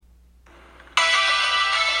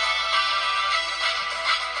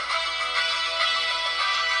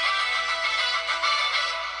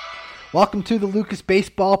Welcome to the Lucas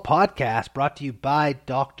Baseball Podcast, brought to you by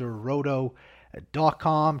DrRoto.com.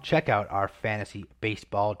 Check out our fantasy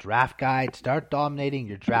baseball draft guide. Start dominating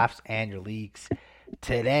your drafts and your leagues.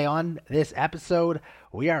 Today on this episode,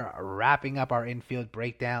 we are wrapping up our infield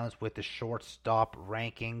breakdowns with the shortstop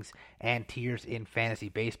rankings and tiers in fantasy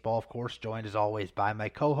baseball. Of course, joined as always by my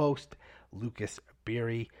co-host, Lucas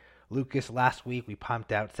Beery. Lucas, last week we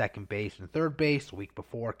pumped out second base and third base. The week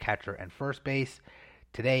before, catcher and first base.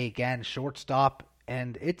 Today, again, shortstop,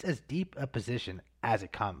 and it's as deep a position as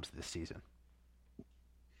it comes this season.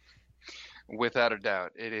 Without a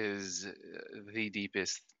doubt, it is the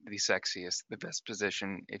deepest, the sexiest, the best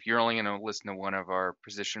position. If you're only going to listen to one of our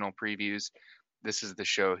positional previews, this is the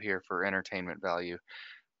show here for entertainment value.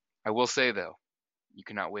 I will say, though, you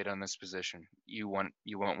cannot wait on this position. You want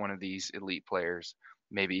one of these elite players,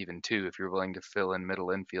 maybe even two, if you're willing to fill in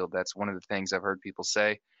middle infield. That's one of the things I've heard people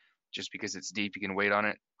say. Just because it's deep, you can wait on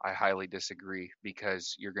it. I highly disagree,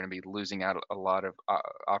 because you're going to be losing out a lot of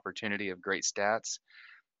opportunity of great stats.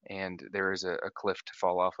 And there is a cliff to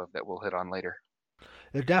fall off of that we'll hit on later.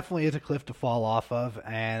 There definitely is a cliff to fall off of,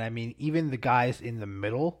 and I mean, even the guys in the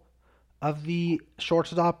middle of the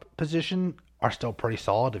shortstop position are still pretty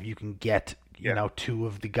solid. If you can get, two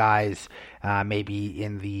of the guys maybe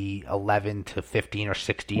in the 11 to 15 or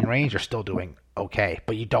 16 range, you're still doing okay,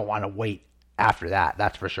 but you don't want to wait after that,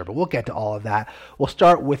 that's for sure. But we'll get to all of that. We'll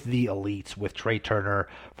start with the elites, with Trey Turner,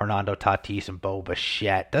 Fernando Tatis, and Bo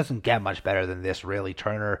Bichette. Doesn't get much better than this, really.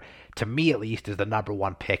 Turner, to me at least, is the number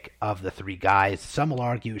one pick of the three guys. Some will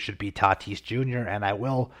argue it should be Tatis Jr., and I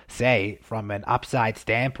will say, from an upside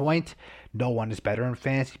standpoint, no one is better in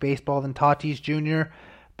fantasy baseball than Tatis Jr.,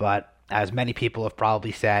 but as many people have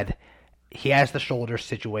probably said, he has the shoulder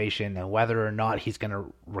situation, and whether or not he's going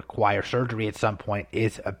to require surgery at some point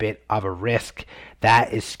is a bit of a risk.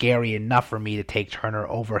 That is scary enough for me to take Turner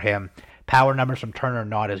over him. Power numbers from Turner are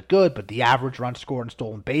not as good, but the average run scored and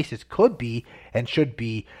stolen bases could be and should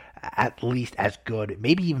be at least as good,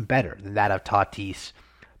 maybe even better than that of Tatis.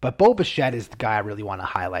 But Bo Bichette is the guy I really want to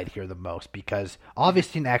highlight here the most, because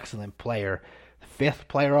obviously an excellent player, fifth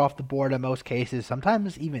player off the board in most cases,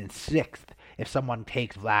 sometimes even sixth if someone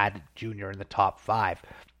takes Vlad Jr. in the top 5.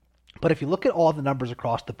 But if you look at all the numbers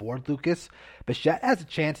across the board, Lucas, Bichette has a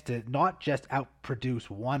chance to not just outproduce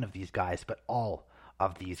one of these guys, but all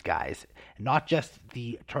of these guys. Not just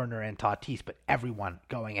the Turner and Tatis, but everyone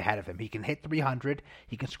going ahead of him. He can hit 300,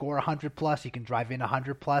 he can score 100 plus, he can drive in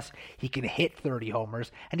 100 plus, he can hit 30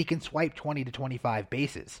 homers, and he can swipe 20 to 25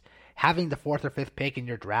 bases. Having the 4th or 5th pick in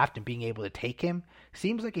your draft and being able to take him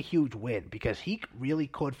seems like a huge win, because he really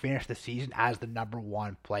could finish the season as the number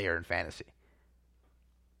one player in fantasy.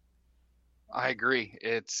 I agree.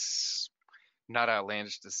 It's not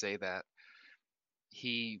outlandish to say that.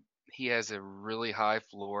 He has a really high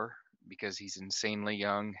floor because he's insanely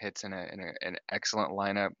young, hits in an excellent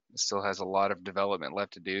lineup, still has a lot of development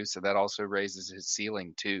left to do, so that also raises his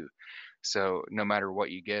ceiling too. So no matter what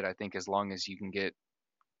you get, I think as long as you can get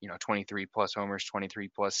 23 plus homers, 23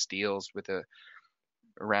 plus steals with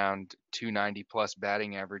around 290 plus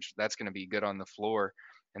batting average, that's going to be good on the floor.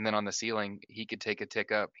 And then on the ceiling, he could take a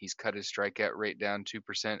tick up. He's cut his strikeout rate down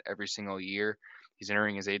 2% every single year. He's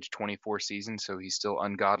entering his age 24 season, so he's still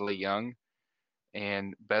ungodly young.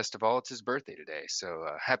 And best of all, it's his birthday today. So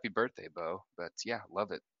happy birthday, Bo. But yeah,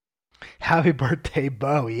 love it. Happy birthday,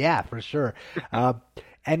 Bo. Yeah, for sure.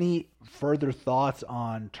 Any further thoughts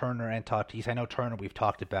on Turner and Tatis? I know Turner we've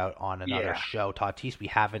talked about on another show. Tatis we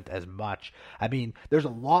haven't as much. I mean, there's a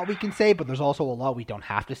lot we can say, but there's also a lot we don't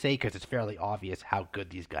have to say, because it's fairly obvious how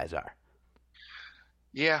good these guys are.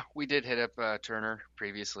 Yeah, we did hit up Turner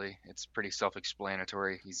previously. It's pretty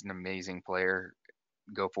self-explanatory. He's an amazing player.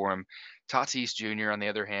 Go for him. Tatis Jr., on the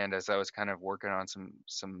other hand, as I was kind of working on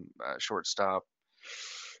some shortstop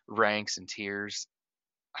ranks and tiers,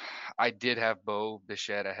 I did have Bo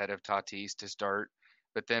Bichette ahead of Tatis to start,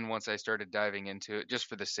 but then once I started diving into it, just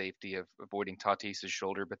for the safety of avoiding Tatis'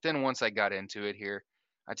 shoulder, but then once I got into it here,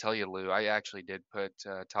 I tell you, Lou, I actually did put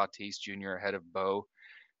Tatis Jr. ahead of Bo.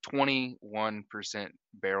 21%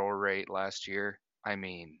 barrel rate last year. I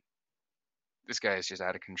mean, this guy is just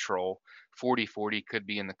out of control. 40-40 could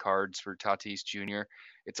be in the cards for Tatis Jr.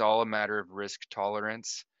 It's all a matter of risk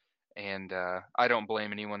tolerance. And I don't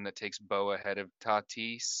blame anyone that takes Bo ahead of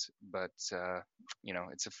Tatis, but it's a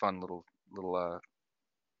fun little.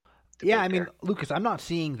 Yeah, I mean, Lucas, I'm not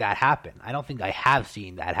seeing that happen. I don't think I have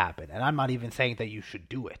seen that happen, and I'm not even saying that you should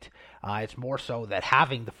do it. It's more so that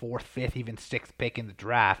having the 4th, 5th, even 6th pick in the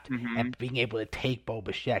draft and being able to take Bo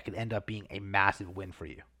Bichette could end up being a massive win for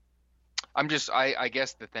you. I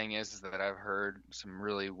guess the thing is that I've heard some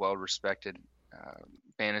really well-respected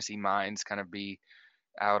fantasy minds kind of be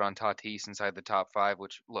out on Tatis inside the top 5.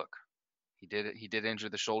 Which, look, he did injure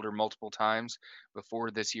the shoulder multiple times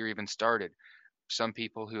before this year even started. Some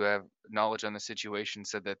people who have knowledge on the situation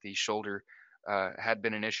said that the shoulder had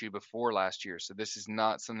been an issue before last year. So this is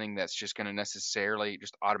not something that's just going to necessarily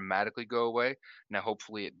just automatically go away. Now,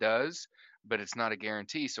 hopefully it does, but it's not a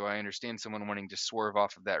guarantee. So I understand someone wanting to swerve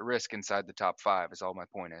off of that risk inside the top 5 is all my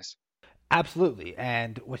point is. Absolutely.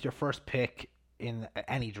 And with your first pick in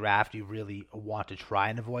any draft, you really want to try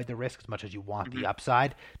and avoid the risk as much as you want the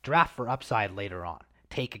upside. Draft for upside later on.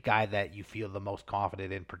 Take a guy that you feel the most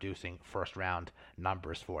confident in producing first round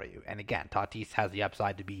numbers for you. And again, Tatis has the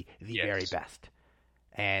upside to be the very best.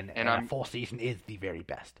 And a full season is the very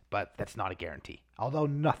best, but that's not a guarantee. Although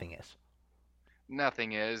nothing is.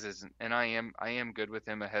 Nothing is, and I am good with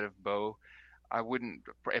him ahead of Bo. I wouldn't,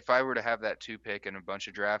 if I were to have that 2 pick in a bunch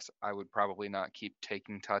of drafts, I would probably not keep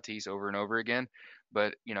taking Tatis over and over again.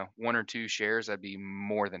 But, 1 or 2 shares I'd be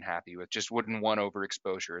more than happy with. Just wouldn't want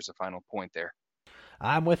overexposure as a final point there.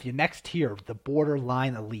 I'm with you. Next tier, the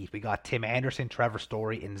borderline elite. We got Tim Anderson, Trevor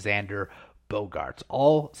Story, and Xander Bogaerts.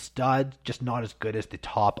 All studs, just not as good as the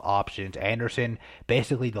top options. Anderson,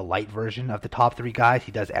 basically the light version of the top 3 guys.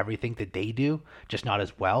 He does everything that they do, just not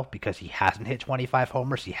as well because he hasn't hit 25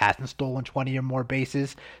 homers. He hasn't stolen 20 or more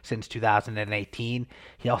bases since 2018.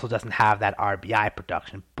 He also doesn't have that RBI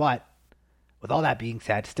production, but with all that being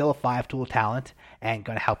said, still a 5-tool talent and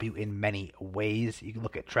going to help you in many ways. You can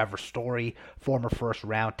look at Trevor Story, former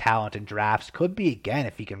first-round talent in drafts. Could be, again,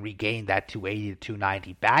 if he can regain that 280 to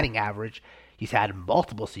 290 batting average. He's had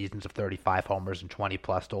multiple seasons of 35 homers and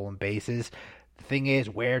 20-plus stolen bases. The thing is,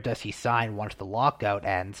 where does he sign once the lockout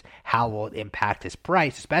ends? How will it impact his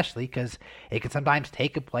price, especially because it can sometimes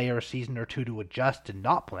take a player a season or 2 to adjust to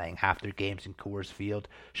not playing half their games in Coors Field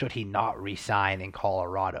should he not re-sign in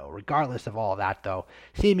Colorado. Regardless of all that, though,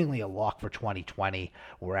 seemingly a lock for 2020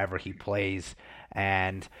 wherever he plays.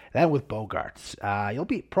 And then with Bogaerts, you'll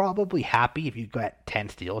be probably happy if you get 10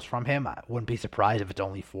 steals from him. I wouldn't be surprised if it's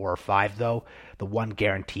only 4 or 5, though. The one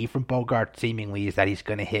guarantee from Bogaerts seemingly is that he's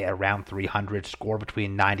going to hit around 300, score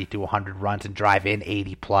between 90 to 100 runs, and drive in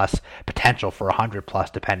 80-plus, potential for 100-plus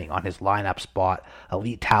depending on his lineup spot.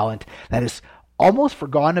 Elite talent that is almost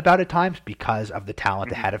forgotten about at times because of the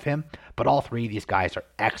talent ahead of him. But all 3 of these guys are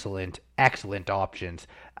excellent options,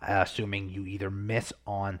 assuming you either miss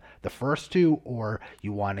on the first 2 or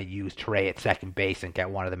you want to use Trey at second base and get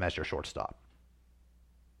one of them as your shortstop.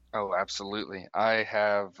 Oh, absolutely.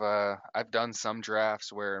 I've done some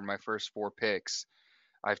drafts where in my first 4 picks,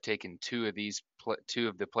 I've taken 2 of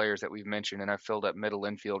the players that we've mentioned, and I've filled up middle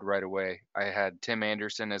infield right away. I had Tim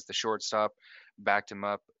Anderson as the shortstop, backed him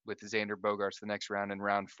up with Xander Bogaerts the next round in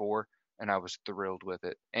round 4, and I was thrilled with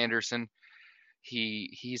it. Anderson,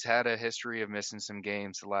 he's had a history of missing some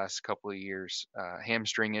games the last couple of years.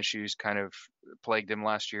 Hamstring issues kind of plagued him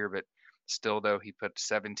last year, but still, though, he put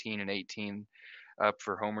 17 and 18 up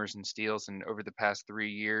for homers and steals, and over the past 3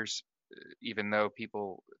 years, even though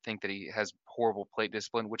people think that he has horrible plate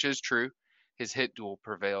discipline, which is true, his hit duel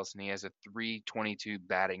prevails, and he has a .322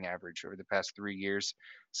 batting average over the past 3 years.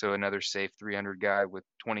 So another safe 300 guy with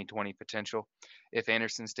 2020 potential. If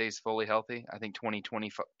Anderson stays fully healthy, I think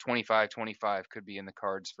 25-25 could be in the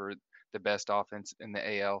cards for the best offense in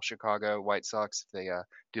the AL. Chicago White Sox, if they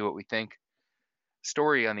do what we think.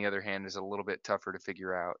 Story, on the other hand, is a little bit tougher to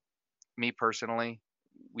figure out. Me personally,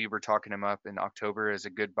 we were talking him up in October as a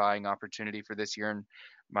good buying opportunity for this year, and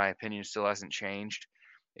my opinion still hasn't changed.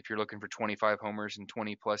 If you're looking for 25 homers and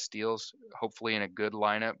 20-plus steals, hopefully in a good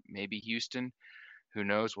lineup, maybe Houston. Who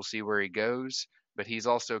knows? We'll see where he goes. But he's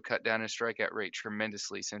also cut down his strikeout rate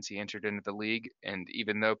tremendously since he entered into the league. And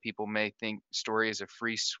even though people may think Story is a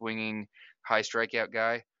free-swinging, high strikeout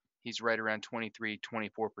guy, he's right around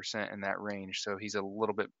 23-24% in that range. So he's a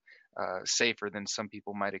little bit safer than some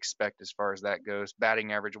people might expect as far as that goes.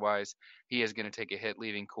 Batting average-wise, he is going to take a hit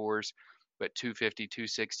leaving Coors. But 250,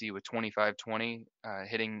 260 with 25-20,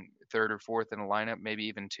 hitting third or fourth in a lineup, maybe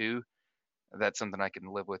even 2, that's something I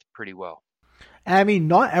can live with pretty well. And I mean,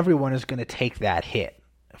 not everyone is going to take that hit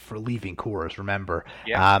for leaving Coors, remember.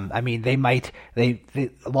 Yeah. I mean, a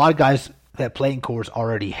lot of guys that play in Coors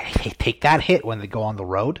already take that hit when they go on the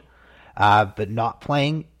road, but not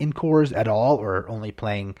playing in Coors at all, or only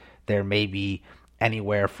playing there maybe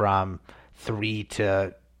anywhere from 3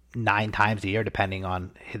 to 9 times a year, depending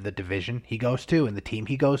on the division he goes to and the team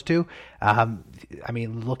he goes to. I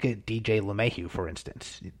mean, look at DJ LeMahieu, for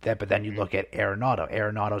instance. But then you look at Arenado.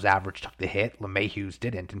 Arenado's average took the hit. LeMahieu's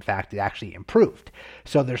didn't. In fact, it actually improved.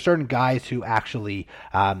 So there's certain guys who actually,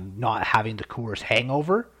 not having the Coors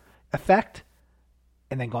hangover effect,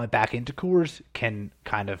 and then going back into Coors can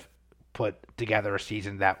kind of put together a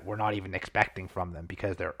season that we're not even expecting from them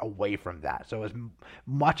because they're away from that. So as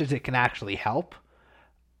much as it can actually help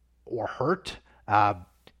or hurt,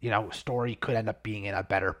 Story could end up being in a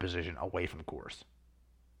better position away from Coors.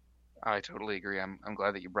 I totally agree. I'm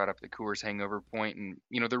glad that you brought up the Coors hangover point, and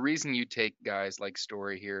the reason you take guys like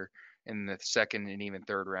Story here in the second and even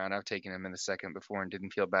third round. I've taken him in the second before and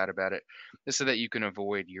didn't feel bad about it. Just so that you can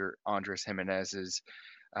avoid your Andres Jimenez's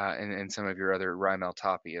and some of your other Raimel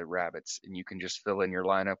Tapia rabbits, and you can just fill in your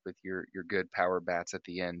lineup with your good power bats at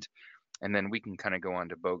the end, and then we can kind of go on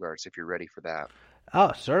to Bogaerts if you're ready for that.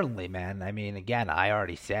 Oh, certainly, man. I mean, again, I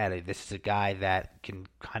already said this is a guy that can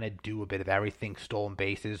kind of do a bit of everything, stolen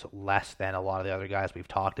bases, less than a lot of the other guys we've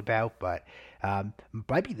talked about, but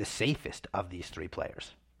might be the safest of these three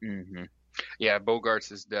players. Mm-hmm. Yeah,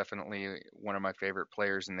 Bogaerts is definitely one of my favorite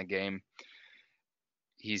players in the game.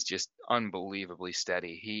 He's just unbelievably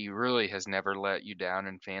steady. He really has never let you down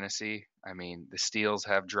in fantasy. I mean, the steals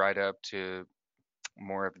have dried up to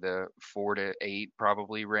more of the 4 to 8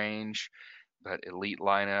 probably range, but elite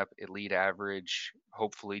lineup, elite average,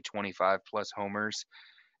 hopefully 25 plus homers.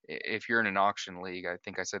 If you're in an auction league, I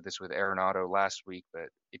think I said this with Arenado last week, but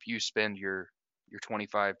if you spend your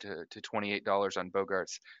 $25 to $28 on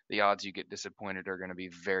Bogaerts, the odds you get disappointed are going to be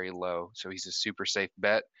very low. So he's a super safe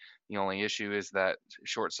bet. The only issue is that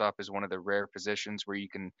shortstop is one of the rare positions where you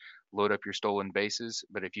can load up your stolen bases.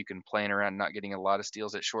 But if you can plan around not getting a lot of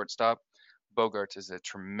steals at shortstop, Bogaerts is a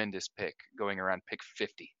tremendous pick going around pick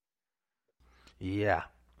 50. Yeah,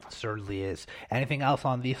 certainly is. Anything else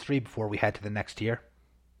on these three before we head to the next tier?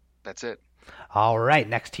 That's it. All right,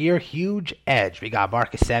 next tier, huge edge. We got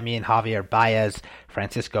Marcus Semien, Javier Baez,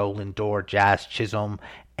 Francisco Lindor, Jazz Chisholm,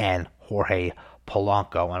 and Jorge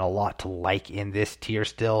Polanco, and a lot to like in this tier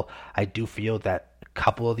still. I do feel that a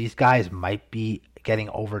couple of these guys might be getting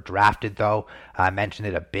overdrafted, though. I mentioned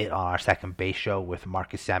it a bit on our second base show with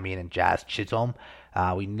Marcus Semien and Jazz Chisholm.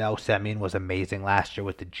 We know Semien was amazing last year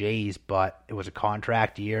with the Jays, but it was a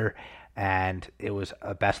contract year, and it was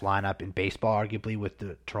a best lineup in baseball, arguably, with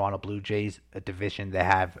the Toronto Blue Jays, a division that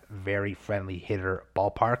have very friendly hitter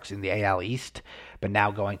ballparks in the AL East. But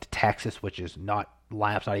now going to Texas, which is not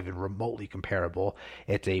lineup's not even remotely comparable.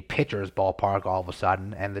 It's a pitcher's ballpark all of a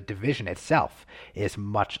sudden, and the division itself is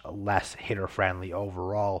much less hitter friendly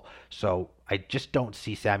overall. So I just don't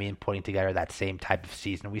see Semien putting together that same type of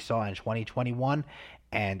season we saw in 2021.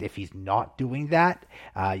 And if he's not doing that,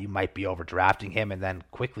 you might be overdrafting him. And then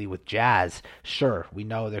quickly with Jazz, sure, we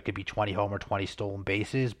know there could be 20 homer, 20 stolen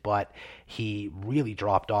bases, but he really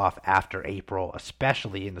dropped off after April,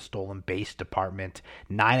 especially in the stolen base department.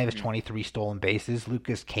 9 of his 23 stolen bases,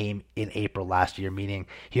 Lucas, came in April last year, meaning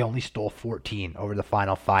he only stole 14 over the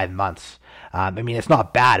final 5 months. I mean, it's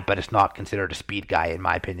not bad, but it's not considered a speed guy, in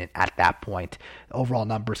my opinion, at that point. Overall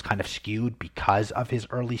numbers kind of skewed because of his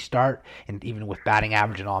early start, and even with batting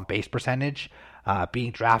average and on-base percentage.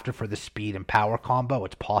 Being drafted for the speed and power combo,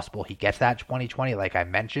 it's possible he gets that 2020, like I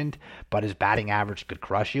mentioned, but his batting average could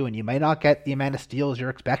crush you, and you may not get the amount of steals you're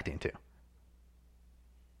expecting to.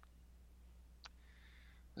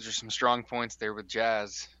 Those are some strong points there with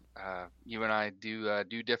Jazz. You and I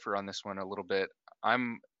do differ on this one a little bit.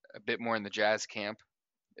 I'm a bit more in the Jazz camp.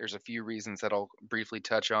 There's a few reasons that I'll briefly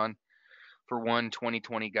touch on. For one,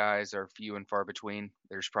 2020 guys are few and far between.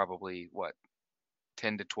 There's probably,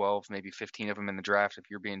 10 to 12, maybe 15 of them in the draft if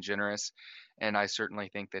you're being generous. And I certainly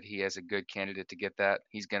think that he has a good candidate to get that.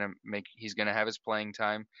 He's going to have his playing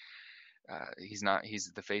time. He's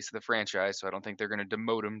the face of the franchise, so I don't think they're going to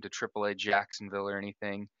demote him to AAA Jacksonville or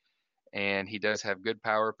anything. And he does have good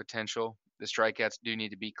power potential. The strikeouts do need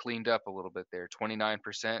to be cleaned up a little bit there.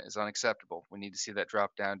 29% is unacceptable. We need to see that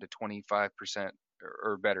drop down to 25%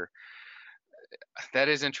 or better. That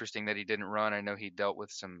is interesting that he didn't run. I know he dealt with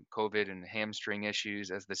some COVID and hamstring issues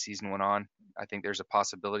as the season went on. I think there's a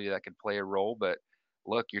possibility that could play a role, but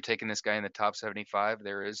look, you're taking this guy in the top 75.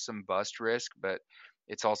 There is some bust risk, but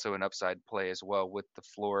it's also an upside play as well with the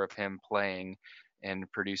floor of him playing and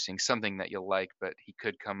producing something that you'll like, but he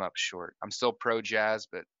could come up short. I'm still pro Jazz,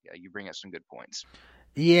 but yeah, you bring up some good points.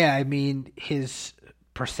 Yeah, I mean, his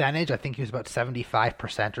percentage, I think he was about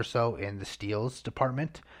 75% or so in the steals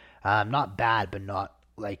department. Not bad, but not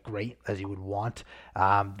like great as you would want.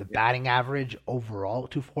 The batting average overall,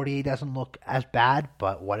 248 doesn't look as bad,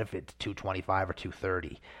 but what if it's 225 or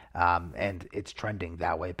 230? And it's trending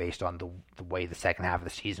that way based on the way the second half of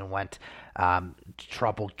the season went.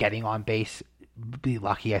 Trouble getting on base. Be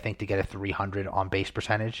lucky, I think, to get a 300 on base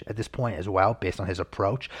percentage at this point as well, based on his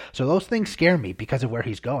approach. So those things scare me because of where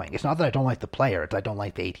he's going. It's not that I don't like the player; it's I don't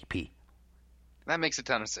like the ATP. That makes a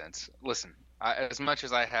ton of sense. Listen, As much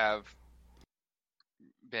as I have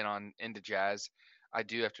been on into Jazz, I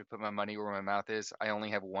do have to put my money where my mouth is. I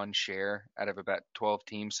only have one share out of about 12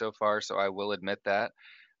 teams so far, so I will admit that.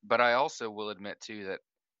 But I also will admit too that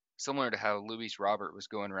similar to how Luis Robert was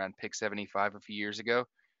going around pick 75 a few years ago,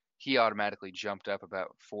 he automatically jumped up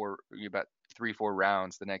about 3, 4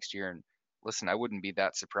 rounds the next year. And listen, I wouldn't be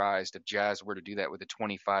that surprised if Jazz were to do that with a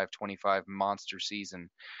 25-25 monster season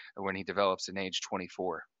when he develops in age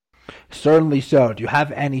 24. Certainly so. Do you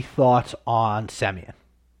have any thoughts on Semyon?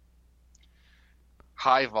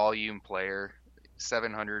 High volume player,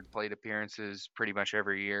 700 plate appearances pretty much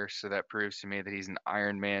every year. So that proves to me that he's an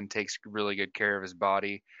Iron Man, takes really good care of his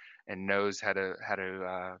body, and knows how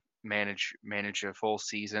to manage a full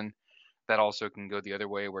season. That also can go the other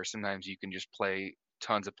way, where sometimes you can just play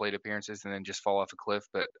tons of plate appearances and then just fall off a cliff.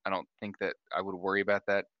 But I don't think that I would worry about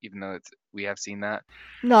that, even though we have seen that.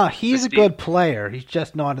 No, The he's a Steve, good player. He's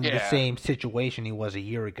just not in the yeah, same situation he was a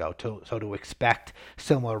year ago. So to expect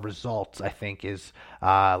similar results, I think, is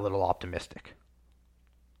a little optimistic.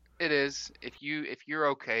 it is. If you're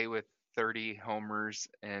okay with 30 homers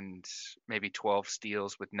and maybe 12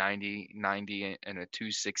 steals with 90 and a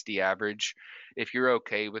 260 average, if you're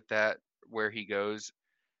okay with that where he goes,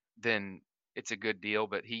 then it's a good deal.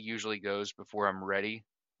 But he usually goes before I'm ready.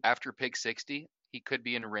 After pick 60, he could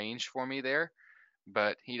be in range for me there,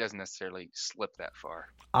 but he doesn't necessarily slip that far.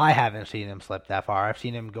 I haven't seen him slip that far. I've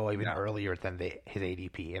seen him go even No. earlier than his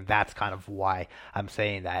ADP, and that's kind of why I'm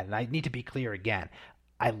saying that. And I need to be clear again.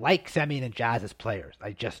 I like Semien and Jazz as players.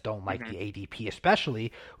 I just don't like Hmm. the ADP,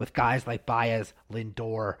 especially with guys like Baez,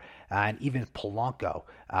 Lindor, and even Polanco.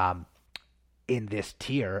 In this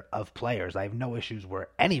tier of players. I have no issues where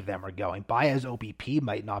any of them are going. Baez OBP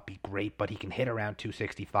might not be great, but he can hit around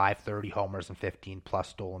 265, 30 homers, and 15 plus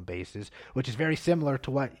stolen bases, which is very similar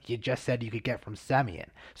to what you just said you could get from Semien.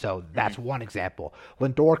 So Hmm. that's one example.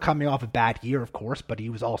 Lindor coming off a bad year, of course, but he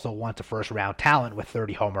was also once a first round talent with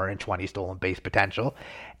 30 homer and 20 stolen base potential.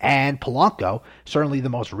 And Polanco, certainly the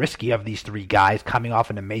most risky of these three guys, coming off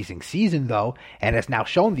an amazing season, though, and has now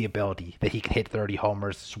shown the ability that he can hit 30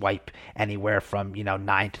 homers, swipe anywhere from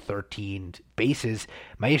 9 to 13 bases.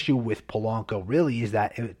 My issue with Polanco really is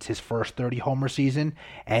that it's his first 30 homer season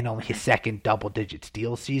and only his Hmm. second double digit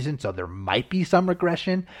steal season, so there might be some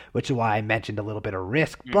regression, which is why I mentioned a little bit of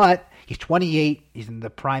risk. Hmm. But he's 28, he's in the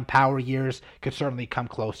prime power years, could certainly come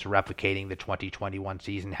close to replicating the 2021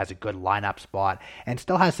 season, has a good lineup spot, and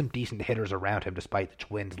still has some decent hitters around him despite the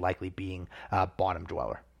Twins likely being a bottom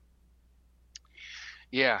dweller.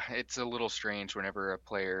 Yeah, it's a little strange whenever a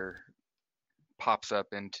player pops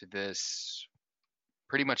up into this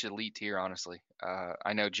pretty much elite tier, honestly.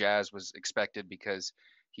 I know Jazz was expected because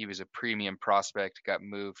he was a premium prospect, got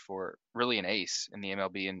moved for really an ace in the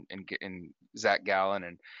MLB and Zach Gallen.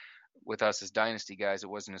 And with us as dynasty guys, it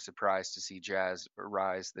wasn't a surprise to see Jazz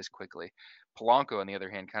rise this quickly. Polanco, on the other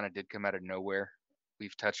hand, kind of did come out of nowhere.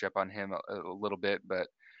 We've touched up on him a little bit, but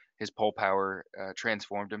his pull power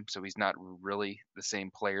transformed him, so he's not really the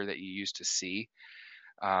same player that you used to see.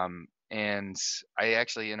 And I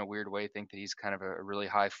actually, in a weird way, think that he's kind of a really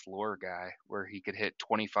high floor guy where he could hit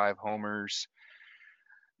 25 homers.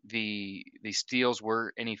 The steals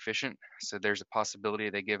were inefficient, so there's a possibility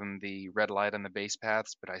they give him the red light on the base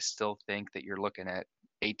paths, but I still think that you're looking at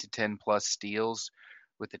 8 to 10 plus steals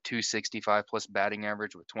with a 265 plus batting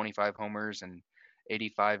average with 25 homers and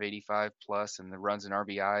 85 plus and the runs and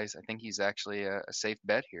RBIs. I think he's actually a safe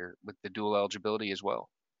bet here with the dual eligibility as well.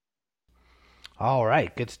 All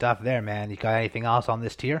right, good stuff there, man. You got anything else on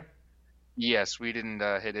this tier? Yes, we didn't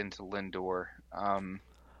hit into Lindor.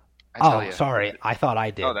 I tell Oh, you, sorry, I thought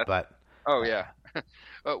I oh, did, that's, but oh yeah.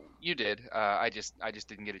 Oh, you did. I just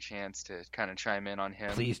didn't get a chance to kind of chime in on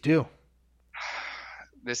him. please do.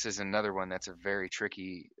 This is another one that's a very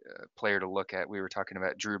tricky player to look at. We were talking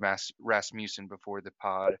about Rasmussen before the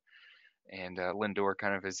pod, and Lindor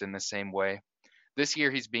kind of is in the same way. This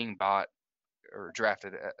year he's being bought or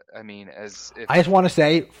drafted. I mean, as if I just want to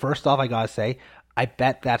say, first off, I gotta say, I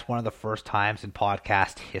bet that's one of the first times in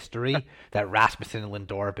podcast history that Rasmussen and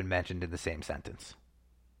Lindor have been mentioned in the same sentence.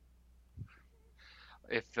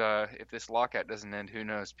 if this lockout doesn't end, who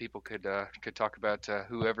knows? People could talk about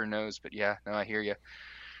whoever knows. But yeah, no, I hear you.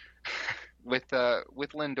 With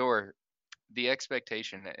Lindor, the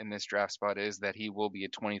expectation in this draft spot is that he will be a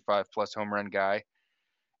 25 plus home run guy,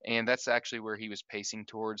 and that's actually where he was pacing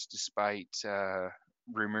towards, despite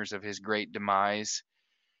rumors of his great demise.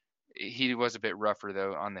 He was a bit rougher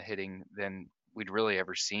though on the hitting than we'd really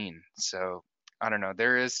ever seen. So I don't know.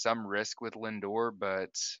 There is some risk with Lindor,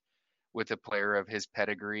 but with a player of his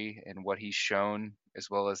pedigree and what he's shown, as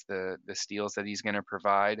well as the steals that he's going to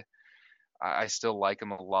provide, I still like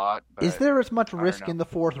him a lot, Is but there as much I don't risk know. in the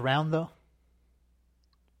fourth round though?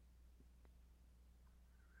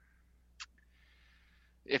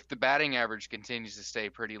 If the batting average continues to stay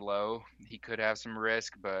pretty low, he could have some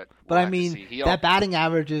risk, but But we'll I have to mean, see. that batting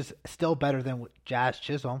average is still better than Jazz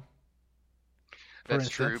Chisholm, for That's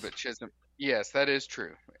true, instance. but Chisholm, yes, that is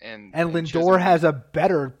true, And and Lindor Chisholm, has a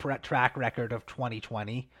better track record of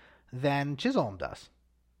 2020 than Chisholm does.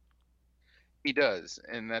 he does,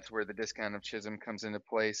 and that's where the discount of Chisholm comes into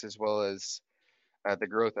place, as well as the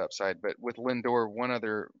growth upside. But with Lindor, one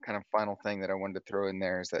other kind of final thing that I wanted to throw in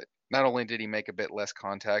there is that not only did he make a bit less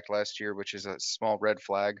contact last year, which is a small red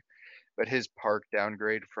flag, but his park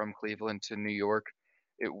downgrade from Cleveland to New York,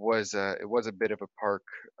 it was a bit of a park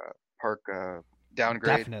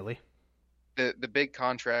downgrade. Definitely. The big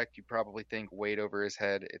contract, you probably think weighed over his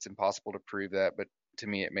head. It's impossible to prove that, but to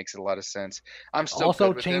me it makes a lot of sense. I'm still Also,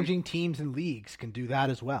 good with him. changing teams and leagues can do that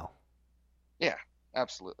as well. Yeah,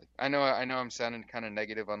 absolutely. I know I'm sounding kind of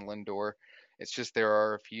negative on Lindor. It's just there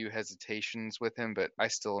are a few hesitations with him, but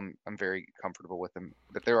I'm very comfortable with him.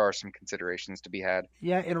 But there are some considerations to be had.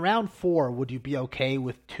 Yeah, in round four, would you be okay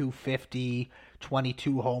with 250,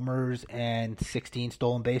 22 homers, and 16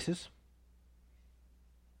 stolen bases?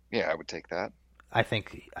 Yeah, I would take that. I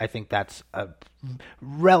think that's a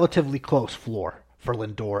relatively close floor for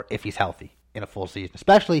Lindor if he's healthy in a full season.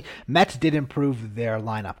 Especially Mets did improve their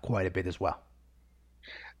lineup quite a bit as well.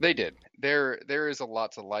 They did. There is a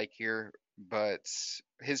lot to like here, but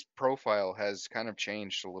his profile has kind of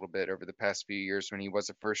changed a little bit over the past few years when he was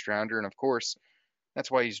a first rounder, and of course,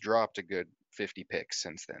 that's why he's dropped a good 50 picks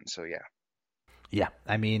since then. So yeah. Yeah,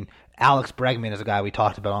 I mean, Alex Bregman is a guy we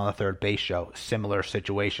talked about on the third base show. Similar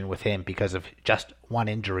situation with him because of just one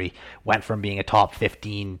injury. Went from being a top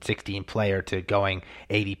 15, 16 player to going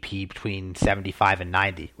ADP between 75 and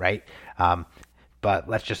 90, right? But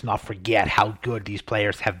let's just not forget how good these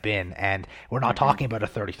players have been. And we're not hmm talking about a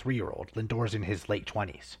 33-year-old. Lindor's in his late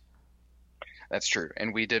 20s. That's true.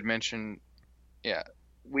 And we did mention, yeah,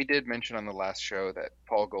 we did mention on the last show that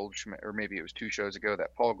Paul Goldschmidt, or maybe it was two shows ago,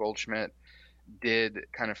 that Paul Goldschmidt did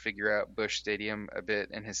kind of figure out Busch Stadium a bit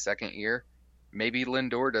in his second year. Maybe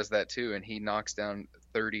Lindor does that too, and he knocks down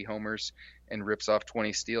 30 homers and rips off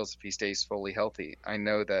 20 steals if he stays fully healthy. I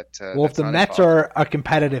know that Well, if that's the not Mets impossible. are a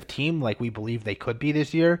competitive team like we believe they could be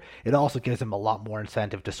this year, it also gives them a lot more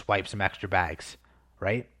incentive to swipe some extra bags,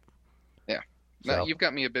 right? Yeah. Now So you've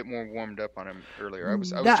got me a bit more warmed up on him earlier. I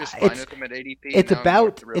was nah, just fine with him at ADP, and it's now I'm more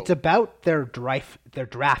it's thrilled. about their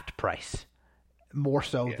draft price more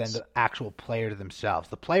so than Yes. the actual players themselves.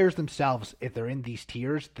 The players themselves, if they're in these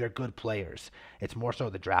tiers, they're good players. It's more so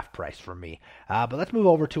the draft price for me. But let's move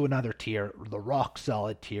over to another tier, the rock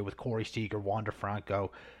solid tier with Corey Seager, Wander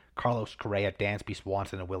Franco, Carlos Correa, Dansby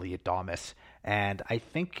Swanson, and Willie Adames. And I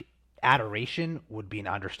think adoration would be an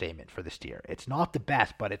understatement for this tier. It's not the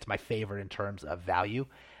best, but it's my favorite in terms of value.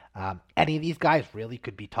 Any of these guys really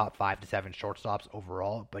could be top 5 to 7 shortstops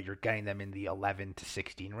overall, but you're getting them in the 11 to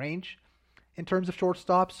 16 range in terms of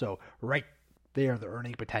shortstops. So right there, the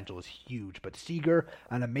earning potential is huge. But Seager,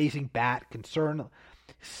 an amazing bat, concern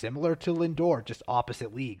similar to Lindor, just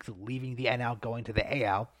opposite leagues, leaving the NL, going to the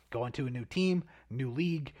AL, going to a new team, new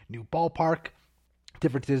league, new ballpark.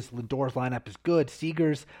 Difference is Lindor's lineup is good.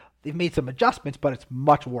 Seager's, they've made some adjustments, but it's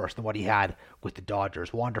much worse than what he had with the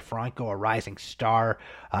Dodgers. Wander Franco, a rising star.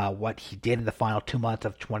 What he did in the final 2 months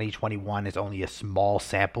of 2021 is only a small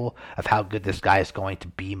sample of how good this guy is going to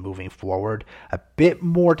be moving forward. A bit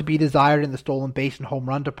more to be desired in the stolen base and home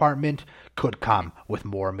run department could come with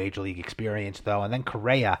more major league experience, though. And then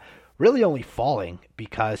Correa, really only falling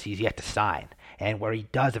because he's yet to sign. And where he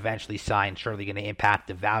does eventually sign, surely going to impact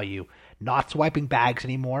the value. Not swiping bags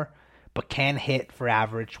anymore, but can hit for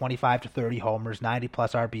average 25 to 30 homers, 90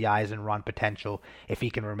 plus RBIs, and run potential if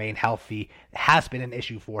he can remain healthy. It has been an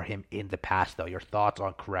issue for him in the past, though. Your thoughts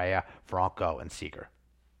on Correa, Franco, and Seager?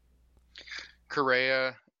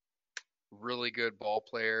 Correa, really good ball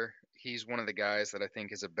player. He's one of the guys that I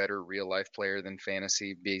think is a better real life player than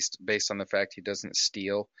fantasy based on the fact he doesn't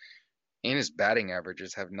steal. And his batting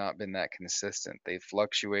averages have not been that consistent. They've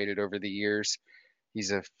fluctuated over the years.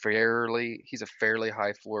 He's a fairly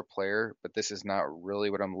high floor player, but this is not really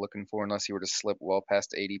what I'm looking for unless he were to slip well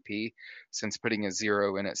past ADP, since putting a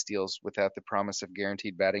zero in at steals without the promise of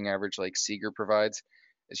guaranteed batting average like Seager provides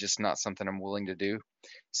is just not something I'm willing to do.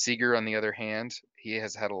 Seager, on the other hand, he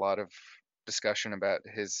has had a lot of discussion about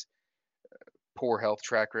his poor health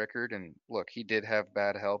track record, and look, he did have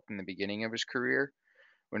bad health in the beginning of his career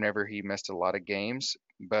whenever he missed a lot of games.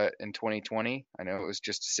 But in 2020, I know it was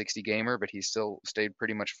just a 60 gamer, but he still stayed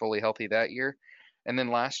pretty much fully healthy that year. And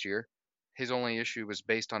then last year, his only issue was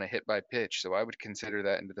based on a hit by pitch, so I would consider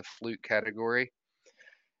that into the fluke category.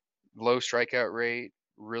 Low strikeout rate,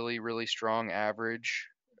 really, really strong average,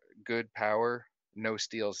 good power, no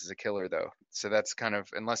steals is a killer though. So that's kind of,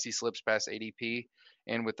 unless he slips past ADP,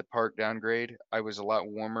 and with the Park downgrade, I was a lot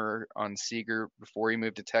warmer on Seager before he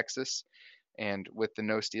moved to Texas. And with the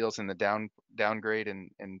no steals and the downgrade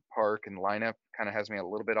and Park and lineup, kind of has me a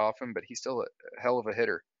little bit off him, but he's still a hell of a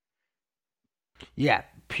hitter. Yeah,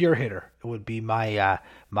 pure hitter would be my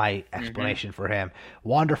explanation for him.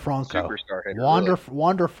 Wander Franco. Superstar hitter. Really.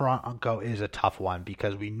 Wander Franco is a tough one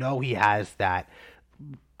because we know he has that.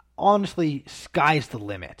 Honestly, sky's the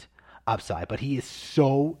limit upside, but he is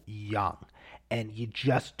so young. And you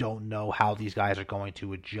just don't know how these guys are going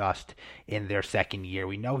to adjust in their second year.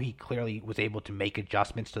 We know he clearly was able to make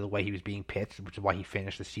adjustments to the way he was being pitched, which is why he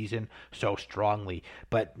finished the season so strongly.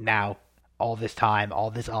 But now, all this time,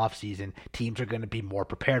 all this offseason, teams are going to be more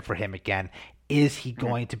prepared for him again. Is he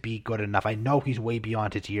going to be good enough? I know he's way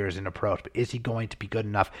beyond his years in approach, but is he going to be good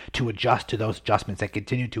enough to adjust to those adjustments and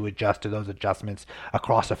continue to adjust to those adjustments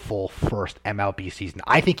across a full first MLB season?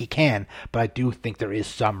 I think he can, but I do think there is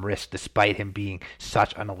some risk despite him being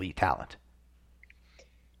such an elite talent.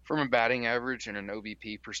 From a batting average and an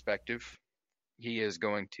OBP perspective, he is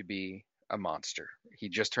going to be a monster. He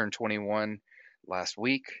just turned 21 last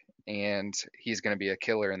week, and he's going to be a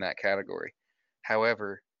killer in that category.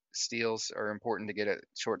 However, steals are important to get at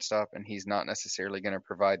shortstop, and he's not necessarily going to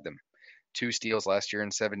provide them. 2 steals last year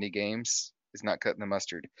in 70 games is not cutting the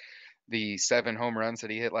mustard. The 7 home runs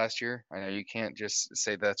that he hit last year, I know you can't just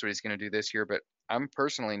say that's what he's going to do this year, but I'm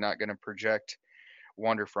personally not going to project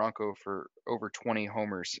Wander Franco for over 20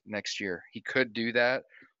 homers next year. He could do that.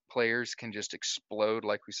 Players can just explode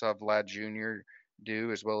like we saw Vlad Jr.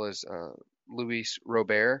 do, as well as Luis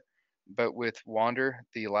Robert. But with Wander,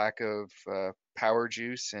 the lack of power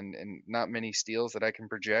juice and not many steals that I can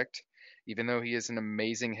project, even though he is an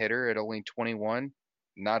amazing hitter at only 21,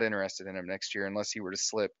 not interested in him next year unless he were to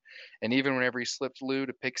slip. And even whenever he slipped, Lou,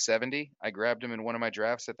 to pick 70, I grabbed him in one of my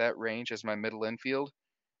drafts at that range as my middle infield.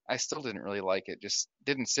 I still didn't really like it. Just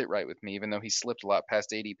didn't sit right with me, even though he slipped a lot past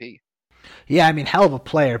ADP. Yeah, I mean, hell of a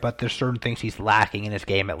player, but there's certain things he's lacking in his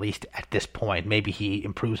game, at least at this point. Maybe he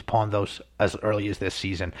improves upon those as early as this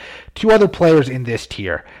season. 2 other players in this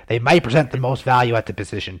tier. They might present the most value at the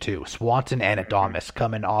position, too. Swanson and Adames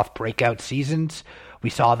coming off breakout seasons.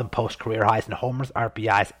 We saw them post career highs in homers,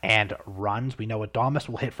 RBIs, and runs. We know Adames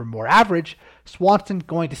will hit for more average. Swanson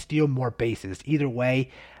going to steal more bases. Either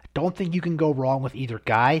way, don't think you can go wrong with either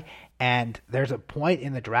guy. And there's a point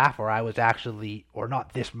in the draft where I was actually, or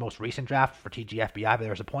not this most recent draft for TGFBI, but there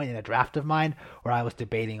was a point in a draft of mine where I was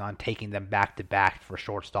debating on taking them back-to-back for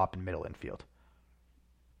shortstop and middle infield.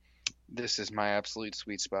 This is my absolute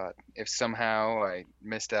sweet spot. If somehow I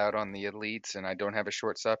missed out on the elites and I don't have a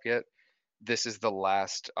shortstop yet, this is the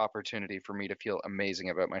last opportunity for me to feel amazing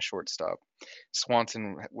about my shortstop.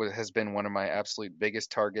 Swanson has been one of my absolute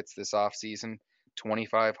biggest targets this offseason.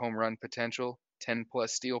 25 home run potential, 10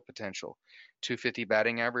 plus steal potential. 250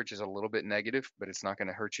 batting average is a little bit negative, but it's not going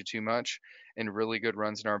to hurt you too much. And really good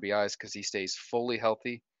runs and RBIs because he stays fully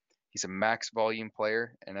healthy. He's a max volume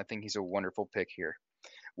player, and I think he's a wonderful pick here.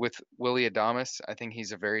 With Willy Adames, I think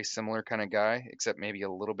he's a very similar kind of guy, except maybe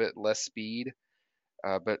a little bit less speed,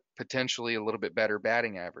 but potentially a little bit better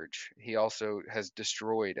batting average. He also has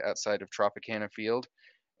destroyed outside of Tropicana Field,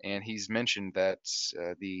 and he's mentioned that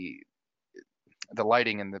the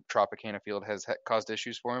lighting in the Tropicana Field has caused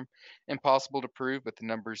issues for him. Impossible to prove, but the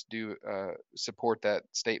numbers do support that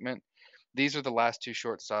statement. These are the last 2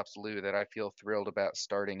 shortstops, Lou, that I feel thrilled about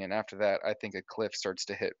starting. And after that, I think a cliff starts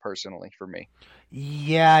to hit personally for me.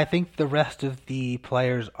 Yeah, I think the rest of the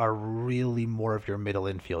players are really more of your middle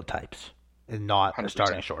infield types and not 100%. a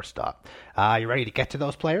starting shortstop. You ready to get to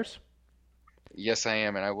those players? Yes, I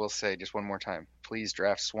am. And I will say just one more time, please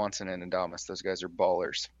draft Swanson and Adames. Those guys are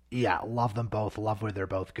ballers. Yeah, love them both. Love where they're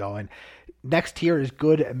both going. Next tier is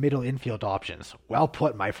good middle infield options. Well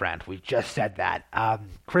put, my friend. We just said that.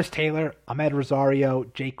 Chris Taylor, Ahmed Rosario,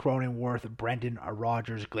 Jake Cronenworth, Brendan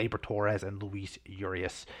Rodgers, Gleyber Torres, and Luis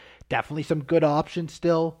Urias. Definitely some good options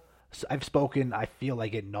still. I've spoken, I feel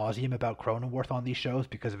like, ad nauseum about Cronenworth on these shows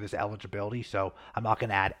because of his eligibility, so I'm not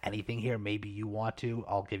going to add anything here. Maybe you want to.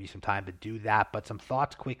 I'll give you some time to do that, but some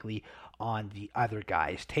thoughts quickly on the other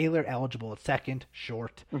guys. Taylor eligible at second,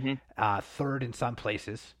 short, third in some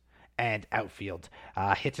places, and outfield.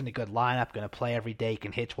 Hits in a good lineup, going to play every day,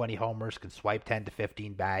 can hit 20 homers, can swipe 10 to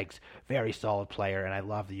 15 bags. Very solid player, and I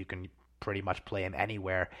love that you can pretty much play him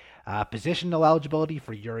anywhere. Positional eligibility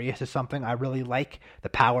for Urias is something I really like. The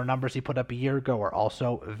power numbers he put up a year ago are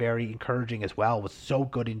also very encouraging as well. Was so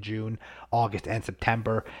good in June, August, and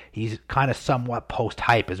September. He's kind of somewhat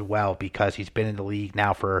post-hype as well because he's been in the league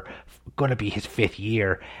now for going to be his 5th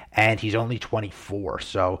year, and he's only 24.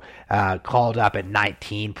 So called up at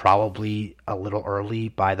 19, probably a little early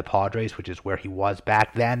by the Padres, which is where he was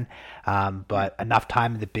back then. But enough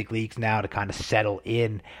time in the big leagues now to kind of settle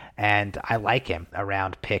in, and I like him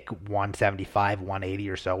around pick 175, 180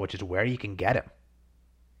 or so, which is where you can get him.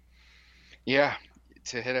 Yeah,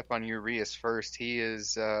 to hit up on Urias first, he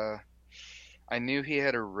is. I knew he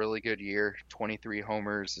had a really good year. 23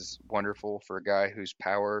 homers is wonderful for a guy whose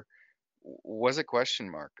power was a question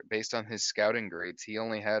mark. Based on his scouting grades, he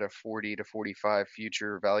only had a 40 to 45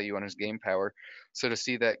 future value on his game power. So to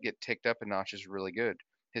see that get ticked up a notch is really good.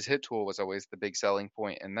 His hit tool was always the big selling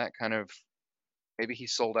point, and that kind of maybe he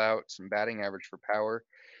sold out some batting average for power.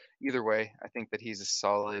 Either way, I think that he's a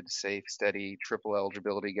solid, safe, steady, triple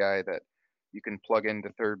eligibility guy that you can plug into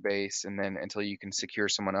third base, and then until you can secure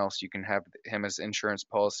someone else, you can have him as insurance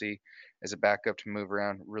policy as a backup to move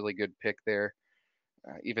around. Really good pick there.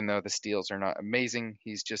 Even though the steals are not amazing,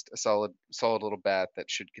 he's just a solid little bat that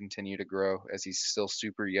should continue to grow as he's still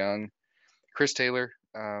super young. Chris Taylor,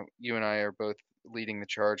 you and I are both leading the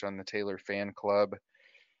charge on the Taylor fan club.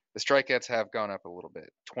 The strikeouts have gone up a little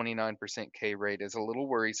bit. 29% K rate is a little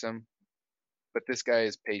worrisome, but this guy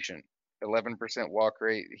is patient. 11% walk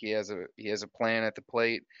rate. He has a plan at the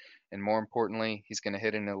plate, and more importantly, he's going to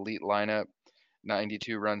hit an elite lineup.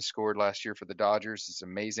 92 runs scored last year for the Dodgers is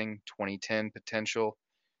amazing. 2010 potential.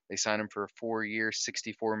 They signed him for a 4-year,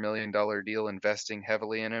 $64 million deal, investing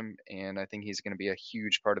heavily in him, and I think he's going to be a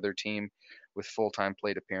huge part of their team with full-time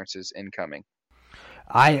plate appearances incoming.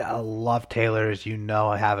 I love Taylor, as you know.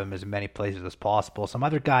 I have him as many places as possible. Some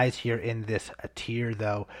other guys here in this tier,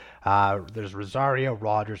 though, there's Rosario,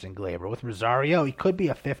 Rogers, and Glaber. With Rosario, he could be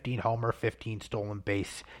a 15 homer, 15 stolen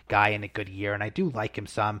base guy in a good year, and I do like him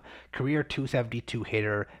some. Career 272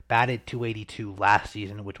 hitter, batted 282 last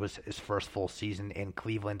season, which was his first full season in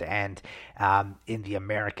Cleveland and in the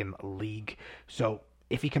American League. So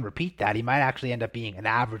if he can repeat that, he might actually end up being an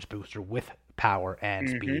average booster with power and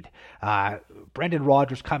Hmm. speed. Brendan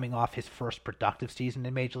Rodgers coming off his first productive season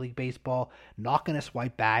in Major League Baseball, not going to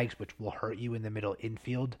swipe bags, which will hurt you in the middle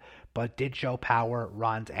infield, but did show power,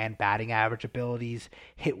 runs, and batting average abilities.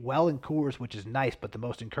 Hit well in Coors, which is nice, but the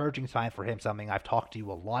most encouraging sign for him, something I've talked to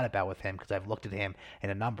you a lot about with him because I've looked at him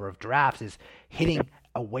in a number of drafts, is hitting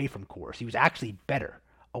away from Coors. He was actually better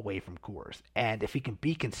away from Coors. And if he can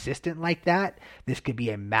be consistent like that, this could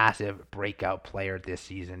be a massive breakout player this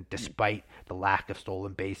season, despite the lack of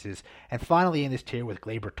stolen bases. And finally, in this tier with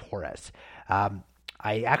Gleyber Torres.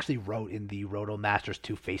 I actually wrote in the Roto Masters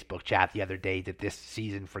 2 Facebook chat the other day that this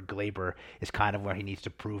season for Glaber is kind of where he needs to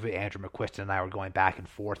prove it. Andrew McQuiston and I were going back and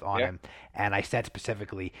forth on Yeah. him, and I said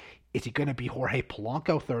specifically, is he going to be Jorge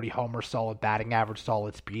Polanco, 30 homers, solid batting average,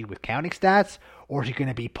 solid speed with counting stats, or is he going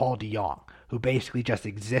to be Paul DeJong, who basically just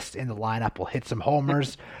exists in the lineup, will hit some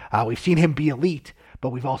homers? We've seen him be elite, but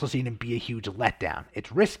we've also seen him be a huge letdown.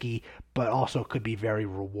 It's risky, but also could be very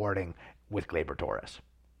rewarding with Glaber Torres.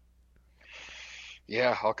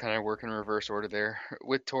 Yeah, I'll kind of work in reverse order there.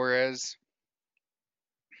 With Torres,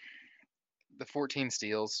 the 14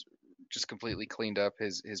 steals just completely cleaned up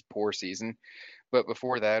his poor season. But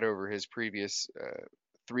before that, over his previous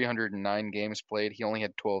 309 games played, he only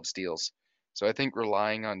had 12 steals. So I think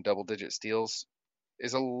relying on double-digit steals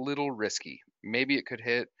is a little risky. Maybe it could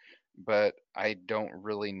hit, but I don't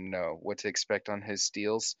really know what to expect on his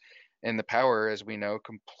steals. And the power, as we know,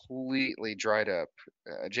 completely dried up.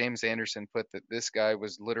 James Anderson put that this guy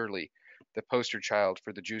was literally the poster child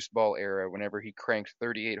for the juice ball era whenever he cranked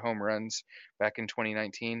 38 home runs back in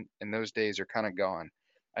 2019, and those days are kind of gone.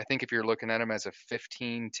 I think if you're looking at him as a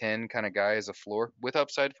 15-10 kind of guy as a floor with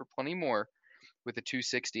upside for plenty more, with a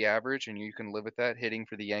 260 average and you can live with that hitting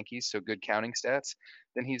for the Yankees, so good counting stats,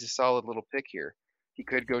 then he's a solid little pick here. He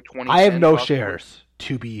could go I have 2010 no possibly. shares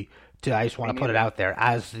to be. I just want Me to put it neither. out there.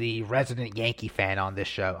 As the resident Yankee fan on this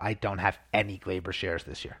show, I don't have any Glaber shares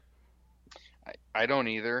this year. I don't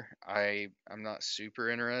either. I'm not super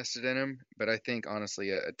interested in him, but I think honestly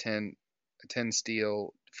a 10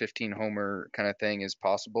 steal, 15 homer kind of thing is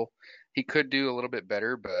possible. He could do a little bit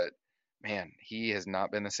better, but man, he has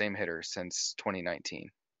not been the same hitter since 2019.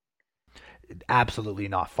 Absolutely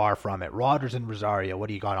not. Far from it. Rogers and Rosario, what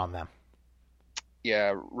do you got on them?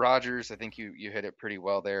 Yeah, Rogers, I think you hit it pretty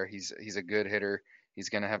well there. He's a good hitter. He's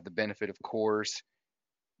going to have the benefit of course,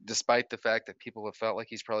 despite the fact that people have felt like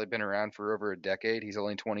he's probably been around for over a decade. He's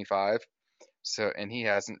only 25. So, and he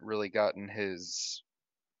hasn't really gotten his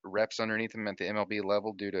reps underneath him at the MLB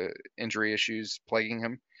level due to injury issues plaguing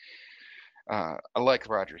him. I like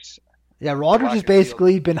Rogers. Yeah, The Rogers has lack of field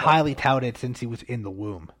basically been helps highly though. touted since he was in the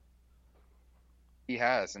womb. He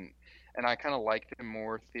has, and I kind of liked him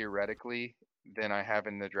more theoretically than I have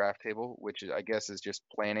in the draft table, which I guess is just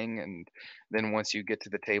planning. And then once you get to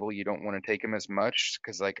the table, you don't want to take him as much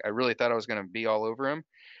because like I really thought I was going to be all over him,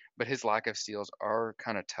 but his lack of steals are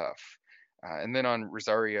kind of tough. And then on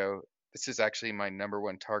Rosario, this is actually my number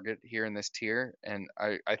one target here in this tier, and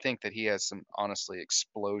I think that he has some honestly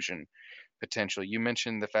explosion potential. You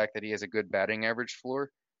mentioned the fact that he has a good batting average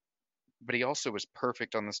floor, but he also was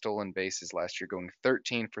perfect on the stolen bases last year, going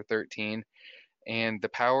 13 for 13. And the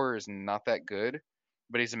power is not that good,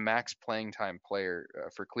 but he's a max playing time player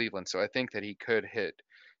for Cleveland. So I think that he could hit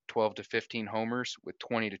 12 to 15 homers with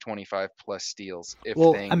 20 to 25 plus steals if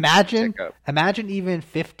Well, things imagine tick up. imagine even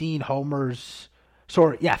 15 homers.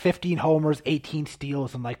 Sorry, yeah, 15 homers, 18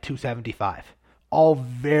 steals, and like 275. All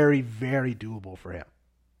very, very doable for him.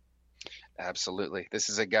 Absolutely. This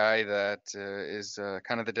is a guy that is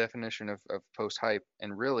kind of the definition of post hype,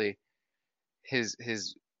 and really his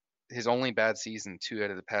his his only bad season 2 out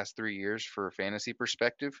of the past 3 years for a fantasy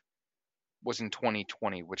perspective was in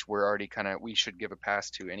 2020, which we're already kind of we should give a pass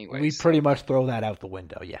to anyway. We pretty So much throw that out the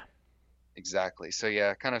window, yeah. exactly. So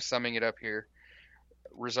yeah, kind of summing it up here,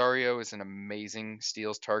 Rosario is an amazing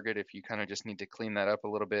steals target if you kind of just need to clean that up a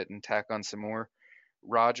little bit and tack on some more.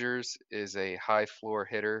 Rogers is a high floor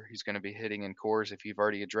hitter who's going to be hitting in cores if you've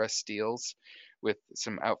already addressed steals with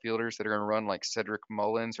some outfielders that are going to run like Cedric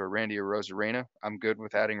Mullins or Randy Arozarena. I'm good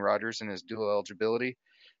with adding Rogers in his dual eligibility.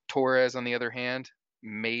 Torres, on the other hand,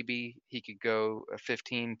 maybe he could go a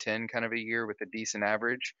 15-10 kind of a year with a decent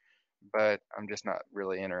average, but I'm just not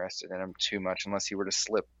really interested in him too much unless he were to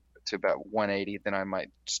slip to about 180, then I might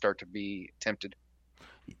start to be tempted.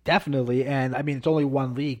 Definitely, and I mean it's only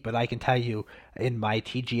one league, but I can tell you in my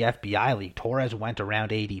TGFBI league, Torres went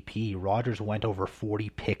around ADP, Rogers went over 40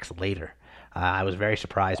 picks later. I was very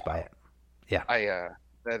surprised by it. Yeah. I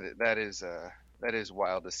that is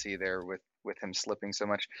wild to see there with him slipping so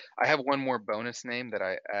much. I have one more bonus name that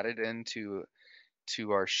I added into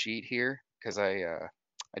to our sheet here because I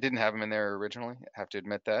didn't have him in there originally. I have to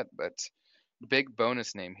admit that, but big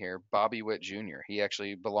bonus name here, Bobby Witt Jr. He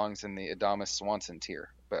actually belongs in the Adamas Swanson tier,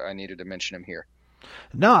 but I needed to mention him here.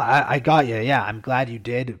 No, I got you. Yeah, I'm glad you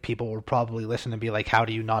did. People were probably listening and be like, how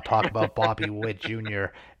do you not talk about Bobby Witt Jr.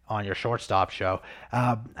 on your shortstop show?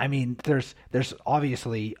 I mean, there's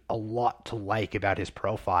obviously a lot to like about his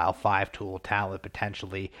profile, five-tool talent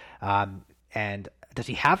potentially. And does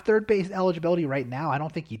he have third base eligibility right now? I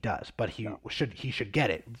don't think he does, but he should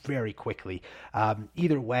get it very quickly.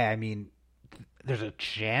 Either way, I mean, there's a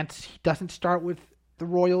chance he doesn't start with the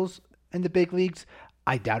Royals in the big leagues.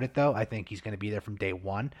 I doubt it, though. I think he's going to be there from day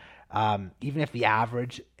one. Even if the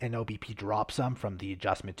average in OBP drops some from the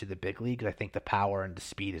adjustment to the big leagues, I think the power and the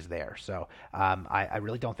speed is there. So I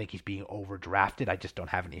really don't think he's being overdrafted. I just don't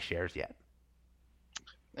have any shares yet.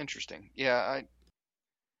 Interesting. Yeah,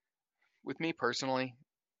 with me personally,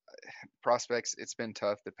 prospects, it's been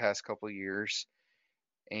tough the past couple of years,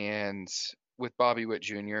 and with Bobby Witt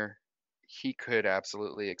Jr., he could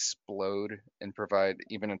absolutely explode and provide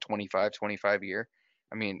even a 25 year.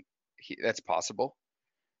 I mean, that's possible,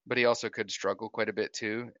 but he also could struggle quite a bit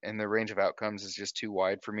too, and the range of outcomes is just too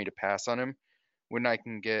wide for me to pass on him. When I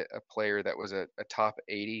can get a player that was a top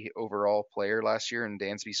 80 overall player last year in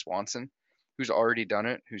Dansby Swanson, who's already done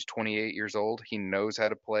it, who's 28 years old, he knows how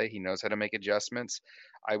to play, he knows how to make adjustments.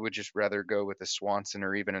 I would just rather go with a Swanson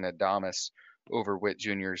or even an Adamas over Witt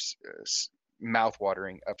Jr.'s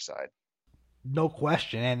mouth-watering upside. No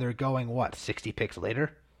question. And they're going, what, 60 picks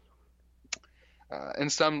later? In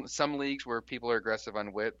some leagues where people are aggressive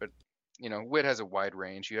on Witt, but Witt has a wide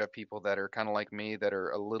range. You have people that are kind of like me that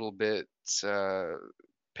are a little bit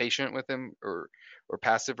patient with him or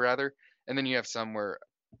passive rather, and then you have some where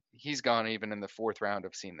he's gone even in the fourth round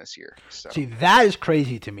I've seen this year. So see, that is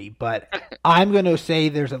crazy to me, but I'm going to say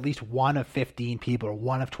there's at least one of 15 people or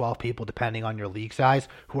one of 12 people, depending on your league size,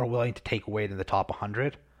 who are willing to take Witt in the top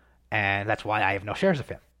 100, and that's why I have no shares of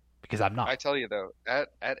him. Because I'm not. I tell you though, at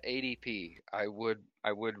ADP, I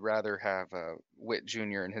would rather have Witt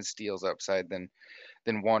Jr. and his steals upside than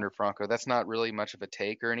Wander Franco. That's not really much of a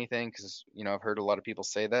take or anything because I've heard a lot of people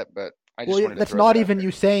say that, but I just wanted to that's throw not that out even there.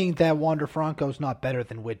 you saying that Wander Franco's not better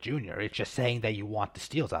than Witt Jr. It's just saying that you want the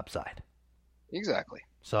steals upside. Exactly.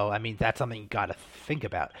 So I mean that's something you got to think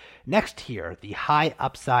about. Next here, the high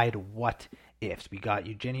upside what ifs. We got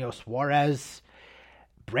Eugenio Suarez.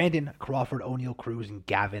 Brandon Crawford, O'Neill Cruz, and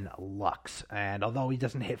Gavin Lux. And although he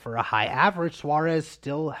doesn't hit for a high average, Suarez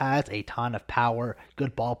still has a ton of power,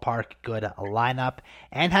 good ballpark, good lineup,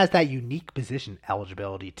 and has that unique position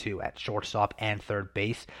eligibility too at shortstop and third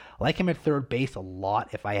base. I like him at third base a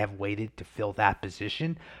lot if I have waited to fill that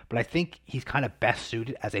position, but I think he's kind of best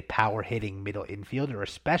suited as a power hitting middle infielder,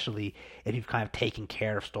 especially if you've kind of taken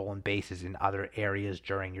care of stolen bases in other areas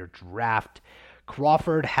during your draft.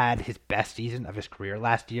 Crawford had his best season of his career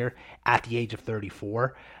last year at the age of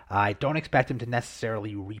 34. I don't expect him to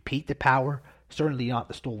necessarily repeat the power, certainly not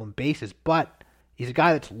the stolen bases, but he's a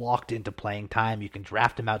guy that's locked into playing time. You can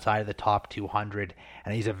draft him outside of the top 200,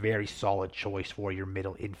 and he's a very solid choice for your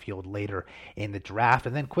middle infield later in the draft.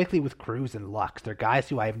 And then quickly with Cruz and Lux, they're guys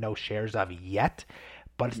who I have no shares of yet,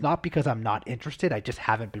 but it's not because I'm not interested. I just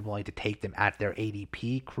haven't been willing to take them at their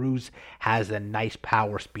ADP. Cruz has a nice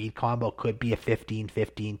power speed combo, could be a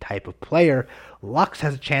 15-15 type of player. Lux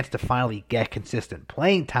has a chance to finally get consistent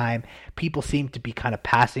playing time. People seem to be kind of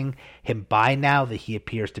passing him by now that he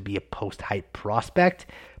appears to be a post-hype prospect,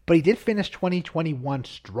 but he did finish 2021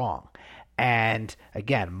 strong. And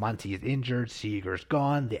again, Muncy is injured, Seager's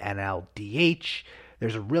gone, the NLDH.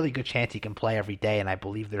 There's a really good chance he can play every day, and I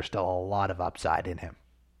believe there's still a lot of upside in him.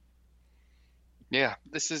 Yeah,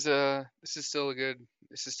 this is still a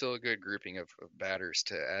good grouping of batters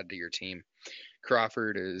to add to your team.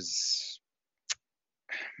 Crawford is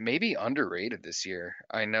maybe underrated this year.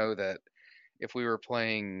 I know that if we were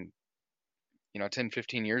playing, 10,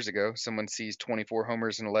 15 years ago, someone sees 24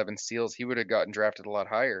 homers and 11 steals, he would have gotten drafted a lot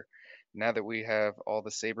higher. Now that we have all the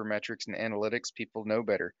sabermetrics and analytics, people know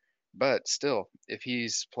better. But still, if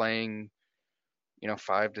he's playing,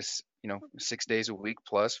 5 to 6 days a week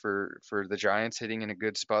plus for the Giants, hitting in a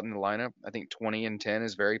good spot in the lineup, I think 20 and 10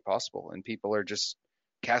 is very possible, and people are just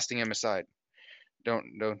casting him aside. Don't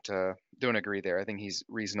agree there. I think he's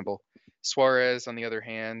reasonable. Suarez, on the other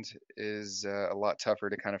hand, is a lot tougher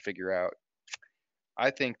to kind of figure out.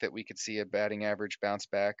 I think that we could see a batting average bounce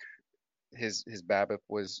back. His BABIP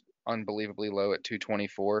was unbelievably low at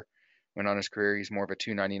 224. When on his career, he's more of a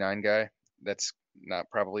 299 guy. That's not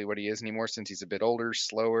probably what he is anymore since he's a bit older,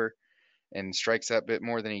 slower, and strikes out a bit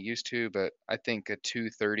more than he used to. But I think a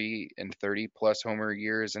 230 and 30 plus homer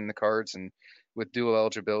year is in the cards, and with dual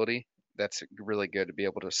eligibility, that's really good to be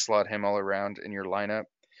able to slot him all around in your lineup.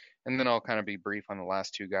 And then I'll kind of be brief on the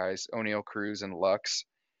last two guys, O'Neill Cruz and Lux.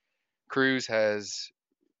 Cruz has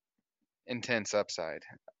intense upside.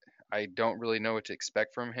 I don't really know what to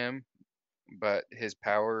expect from him, but his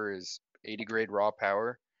power is 80 grade raw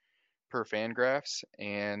power per Fangraphs.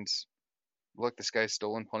 And look, this guy's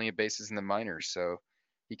stolen plenty of bases in the minors, so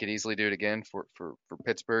he could easily do it again for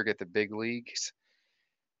Pittsburgh at the big leagues.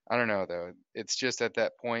 I don't know, though. It's just at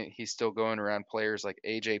that point, he's still going around players like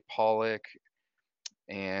A.J. Pollock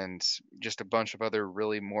and just a bunch of other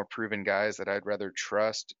really more proven guys that I'd rather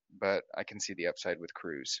trust, but I can see the upside with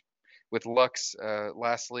Cruz. With Lux,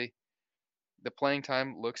 lastly, the playing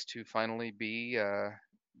time looks to finally be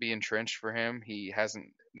entrenched for him. He hasn't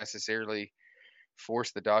necessarily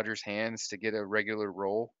forced the Dodgers' hands to get a regular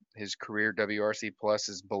role. His career WRC plus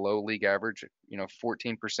is below league average,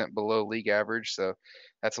 14% below league average, so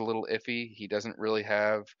that's a little iffy. He doesn't really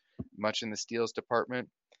have much in the steals department.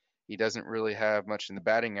 He doesn't really have much in the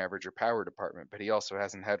batting average or power department, but he also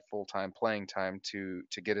hasn't had full-time playing time to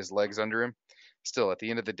get his legs under him. Still, at the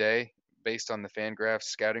end of the day, based on the Fangraphs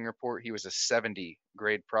scouting report, he was a 70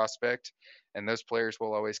 grade prospect, and those players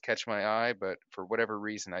will always catch my eye. But for whatever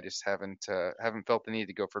reason, I just haven't felt the need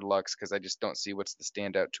to go for Lux because I just don't see what's the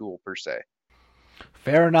standout tool per se.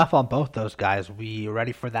 Fair enough on both those guys. We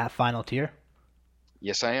ready for that final tier?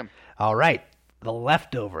 Yes, I am. All right. The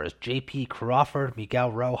leftovers: J.P. Crawford,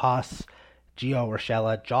 Miguel Rojas, Gio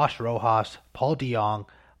Urshela, Josh Rojas, Paul DeJong,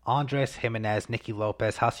 Andres Jimenez, Nicky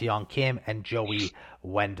Lopez, Ha-Seong Kim, and Joey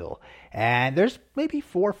Wendell. And there's maybe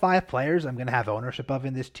 4 or 5 players I'm going to have ownership of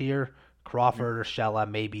in this tier. Crawford, Urshela,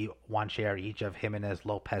 maybe one share each of Jimenez,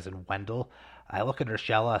 Lopez, and Wendell. I look at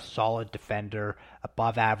Urshela, a solid defender,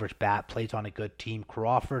 above average bat, plays on a good team.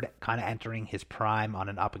 Crawford kind of entering his prime on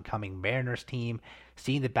an up-and-coming Mariners team,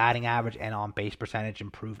 seeing the batting average and on-base percentage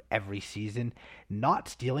improve every season. Not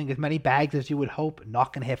stealing as many bags as you would hope,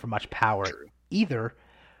 not going to hit for much power either,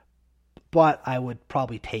 but I would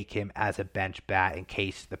probably take him as a bench bat in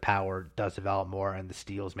case the power does develop more and the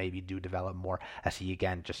steals maybe do develop more, as he,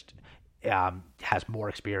 again, just has more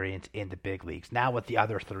experience in the big leagues. Now with the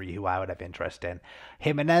other 3 who I would have interest in.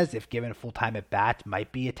 Jimenez, if given full time at bat,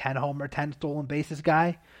 might be a 10 homer, 10 stolen bases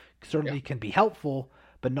guy. Certainly can be helpful,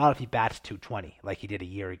 but not if he bats 220 like he did a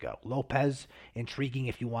year ago. Lopez, intriguing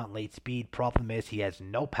if you want late speed. Problem is he has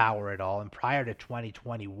no power at all, and prior to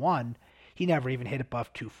 2021, he never even hit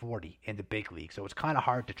above 240 in the big league. So it's kind of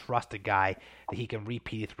hard to trust a guy that he can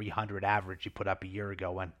repeat a 300 average he put up a year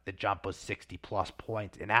ago when the jump was 60-plus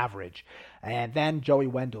points in average. And then Joey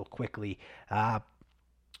Wendell quickly.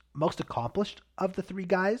 Most accomplished of the three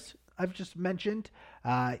guys I've just mentioned.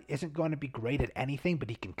 Isn't going to be great at anything, but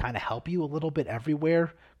he can kind of help you a little bit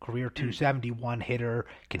everywhere. Career 271 hitter,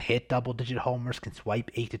 can hit double-digit homers, can swipe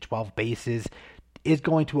 8 to 12 bases. Is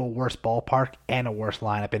going to a worse ballpark and a worse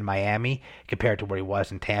lineup in Miami compared to where he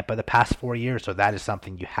was in Tampa the past 4 years. So that is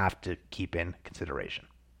something you have to keep in consideration.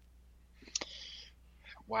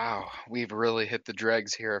 Wow, we've really hit the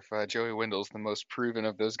dregs here if Joey Wendell's the most proven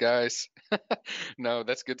of those guys. No,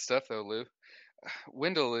 that's good stuff though, Lou.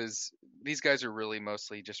 These guys are really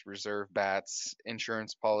mostly just reserve bats,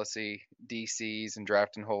 insurance policy, DCs, and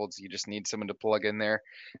draft and holds. You just need someone to plug in there.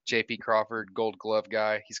 JP Crawford, gold glove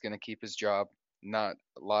guy, he's going to keep his job. Not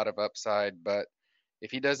a lot of upside, but if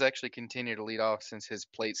he does actually continue to lead off since his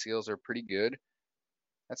plate skills are pretty good,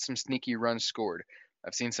 that's some sneaky runs scored.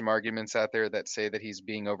 I've seen some arguments out there that say that he's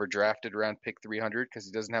being overdrafted around pick 300 because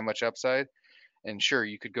he doesn't have much upside. And sure,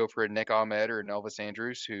 you could go for a Nick Ahmed or an Elvis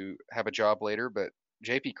Andrus who have a job later, but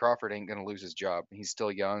JP Crawford ain't going to lose his job. He's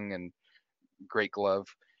still young and great glove.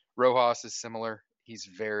 Rojas is similar. He's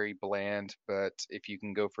very bland, but if you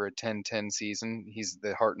can go for a 10-10 season, he's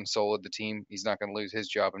the heart and soul of the team. He's not going to lose his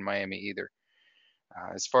job in Miami either.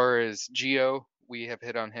 As far as Gio, we have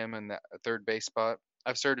hit on him in the third base spot.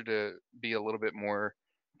 I've started to be a little bit more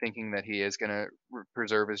thinking that he is going to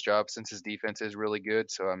preserve his job since his defense is really good,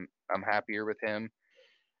 so I'm happier with him.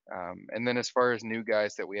 And then as far as new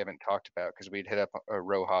guys that we haven't talked about, because we'd hit up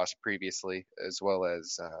Rojas previously, as well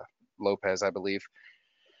as Lopez, I believe.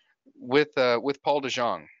 With Paul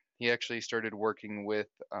DeJong, he actually started working with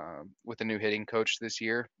a new hitting coach this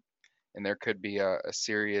year, and there could be a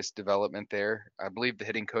serious development there. I believe the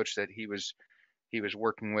hitting coach that he was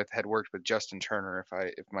working with had worked with Justin Turner,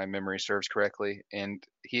 if my memory serves correctly, and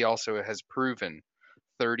he also has proven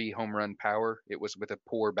 30 home run power. It was with a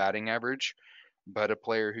poor batting average, but a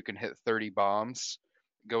player who can hit 30 bombs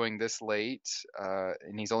going this late,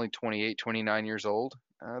 and he's only 28, 29 years old.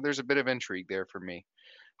 There's a bit of intrigue there for me.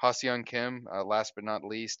 Ha-Seong Kim, last but not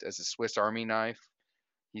least, as a Swiss Army knife.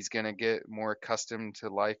 He's going to get more accustomed to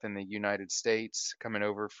life in the United States. Coming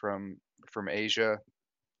over from Asia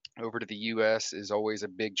over to the U.S. is always a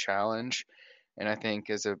big challenge. And I think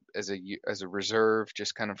as a reserve,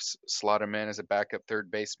 just kind of slot him in as a backup third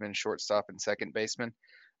baseman, shortstop, and second baseman.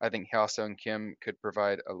 I think Ha-Seong Kim could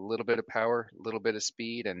provide a little bit of power, a little bit of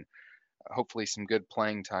speed, and hopefully some good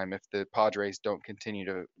playing time if the Padres don't continue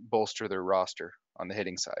to bolster their roster on the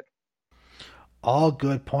hitting side. All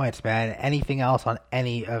good points, man. Anything else on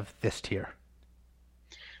any of this tier?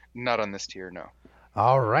 Not on this tier, no.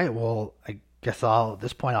 All right. Well, I guess at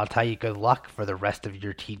this point I'll tell you good luck for the rest of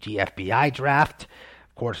your TGFBI draft.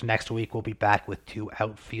 Of course, next week we'll be back with 2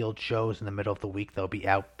 outfield shows in the middle of the week. They'll be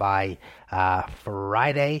out by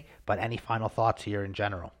Friday. But any final thoughts here in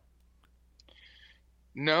general?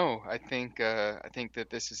 No, I think that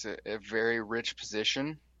this is a very rich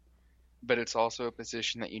position, but it's also a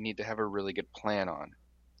position that you need to have a really good plan on.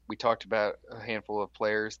 We talked about a handful of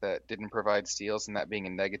players that didn't provide steals, and that being a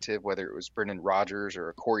negative, whether it was Brendan Rodgers or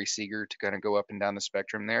a Corey Seager to kind of go up and down the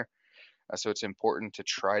spectrum there. So it's important to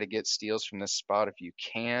try to get steals from this spot if you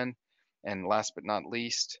can. And last but not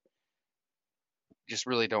least, just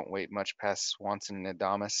really don't wait much past Swanson and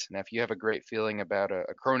Adames. And if you have a great feeling about a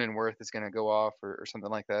Cronenworth is going to go off or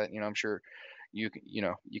something like that, I'm sure you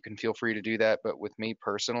can feel free to do that. But with me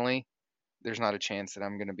personally, there's not a chance that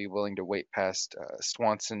I'm going to be willing to wait past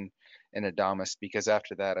Swanson and Adames, because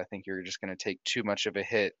after that, I think you're just going to take too much of a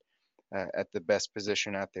hit at the best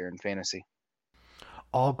position out there in fantasy.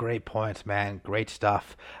 All great points, man. Great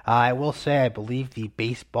stuff. I will say, I believe the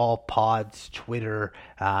Baseball Pods Twitter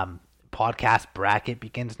podcast bracket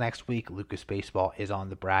begins next week. Lucas Baseball is on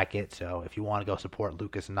the bracket, so if you want to go support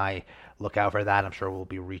Lucas and I, look out for that. I'm sure we'll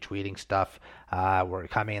be retweeting stuff. We're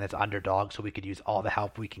coming in as underdogs, so we could use all the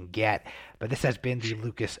help we can get. But this has been the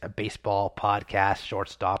Lucas Baseball Podcast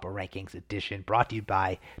Shortstop Rankings Edition, brought to you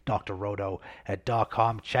by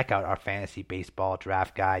drroto.com. Check out our fantasy baseball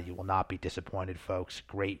draft guide. You will not be disappointed, folks.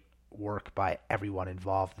 Great work by everyone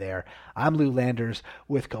involved there. I'm Lou Landers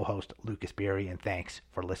with co-host Lucas Beery, and thanks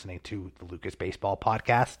for listening to the Lucas Baseball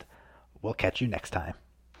Podcast. We'll catch you next time.